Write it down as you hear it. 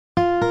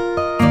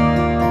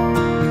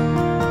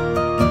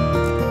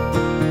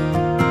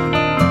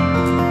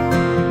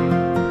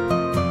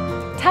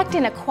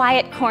Tucked in a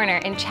quiet corner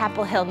in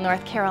Chapel Hill,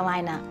 North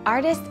Carolina,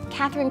 artist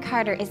Catharine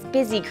Carter is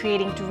busy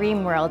creating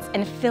dream worlds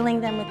and filling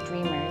them with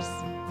dreamers.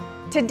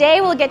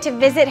 Today we'll get to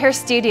visit her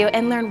studio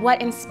and learn what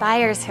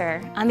inspires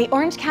her on the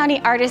Orange County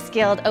Artists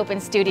Guild Open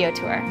Studio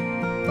Tour.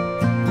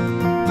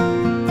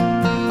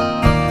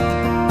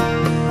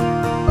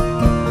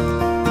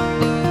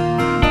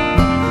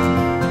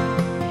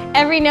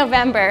 Every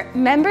November,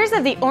 members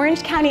of the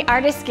Orange County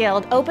Artists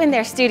Guild open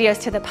their studios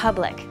to the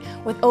public.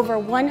 With over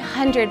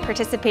 100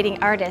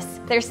 participating artists,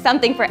 there's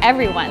something for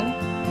everyone.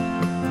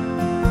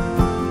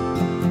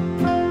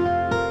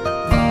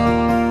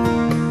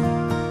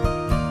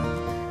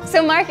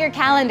 So mark your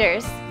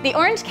calendars. The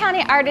Orange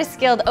County Artists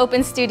Guild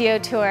Open Studio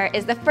Tour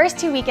is the first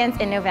 2 weekends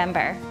in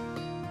November.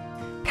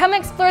 Come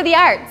explore the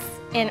arts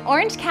in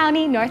Orange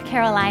County, North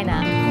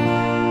Carolina.